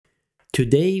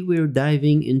Today we're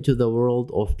diving into the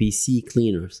world of PC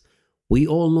cleaners. We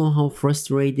all know how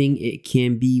frustrating it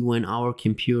can be when our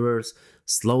computers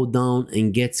slow down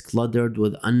and gets cluttered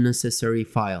with unnecessary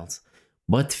files.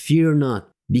 But fear not,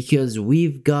 because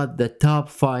we've got the top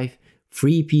 5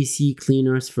 free PC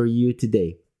cleaners for you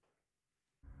today.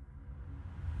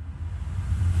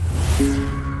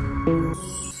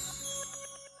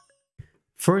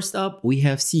 First up, we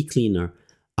have CCleaner,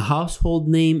 a household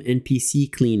name in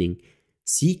PC cleaning.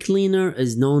 CCleaner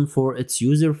is known for its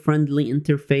user-friendly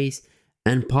interface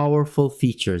and powerful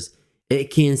features. It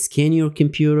can scan your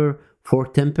computer for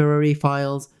temporary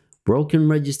files, broken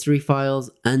registry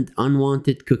files, and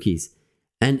unwanted cookies,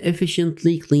 and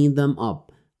efficiently clean them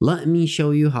up. Let me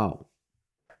show you how.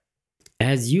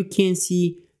 As you can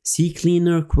see,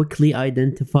 CCleaner quickly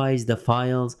identifies the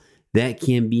files that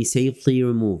can be safely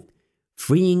removed,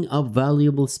 freeing up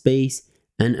valuable space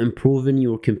and improving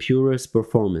your computer's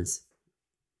performance.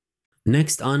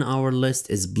 Next on our list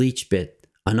is BleachBit,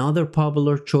 another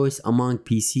popular choice among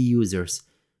PC users.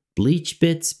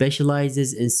 BleachBit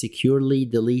specializes in securely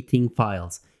deleting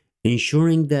files,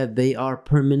 ensuring that they are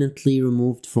permanently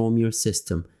removed from your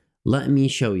system. Let me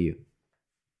show you.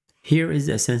 Here is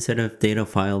a sensitive data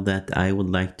file that I would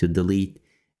like to delete,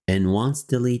 and once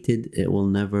deleted, it will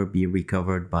never be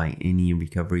recovered by any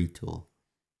recovery tool.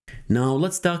 Now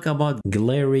let's talk about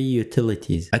Glary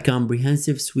Utilities, a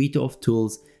comprehensive suite of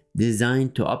tools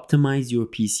designed to optimize your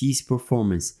PC's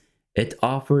performance. It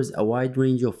offers a wide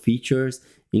range of features,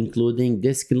 including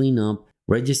disk cleanup,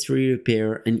 registry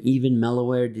repair, and even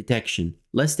malware detection.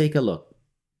 Let's take a look.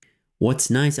 What's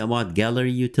nice about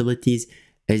Glary Utilities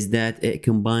is that it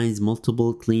combines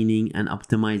multiple cleaning and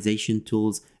optimization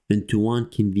tools into one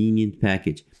convenient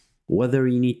package. Whether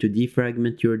you need to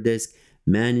defragment your disk,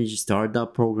 manage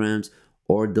startup programs,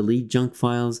 or delete junk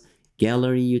files,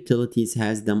 Glary Utilities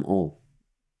has them all.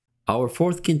 Our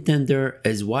fourth contender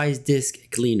is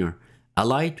CCleaner, a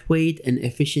lightweight and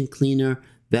efficient cleaner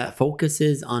that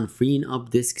focuses on freeing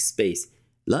up disk space.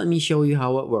 Let me show you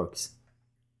how it works.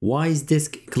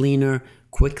 CCleaner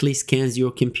quickly scans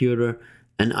your computer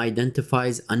and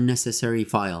identifies unnecessary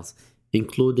files,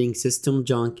 including system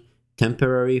junk,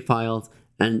 temporary files,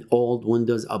 and old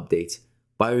Windows updates.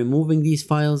 By removing these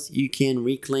files, you can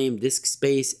reclaim disk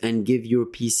space and give your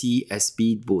PC a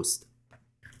speed boost.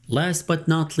 Last but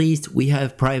not least, we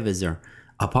have PrivaZer,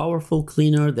 a powerful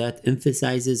cleaner that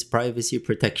emphasizes privacy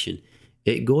protection.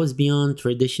 It goes beyond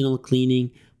traditional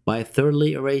cleaning by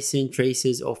thoroughly erasing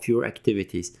traces of your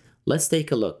activities. Let's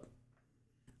take a look.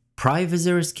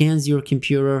 PrivaZer scans your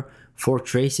computer for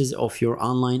traces of your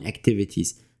online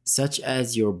activities, such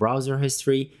as your browser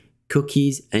history,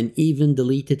 cookies, and even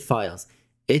deleted files.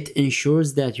 It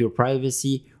ensures that your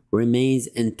privacy remains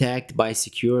intact by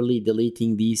securely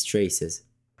deleting these traces.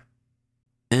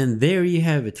 And there you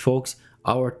have it, folks,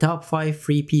 our top 5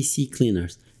 free PC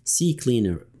cleaners: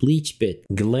 CCleaner, BleachBit,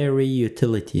 Glary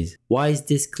Utilities,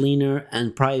 CCleaner,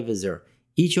 and PrivaZer.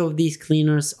 Each of these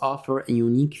cleaners offer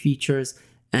unique features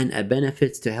and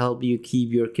benefits to help you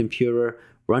keep your computer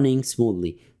running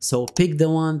smoothly. So pick the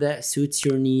one that suits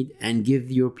your need and give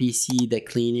your PC the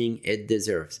cleaning it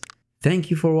deserves.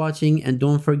 Thank you for watching, and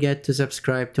don't forget to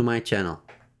subscribe to my channel.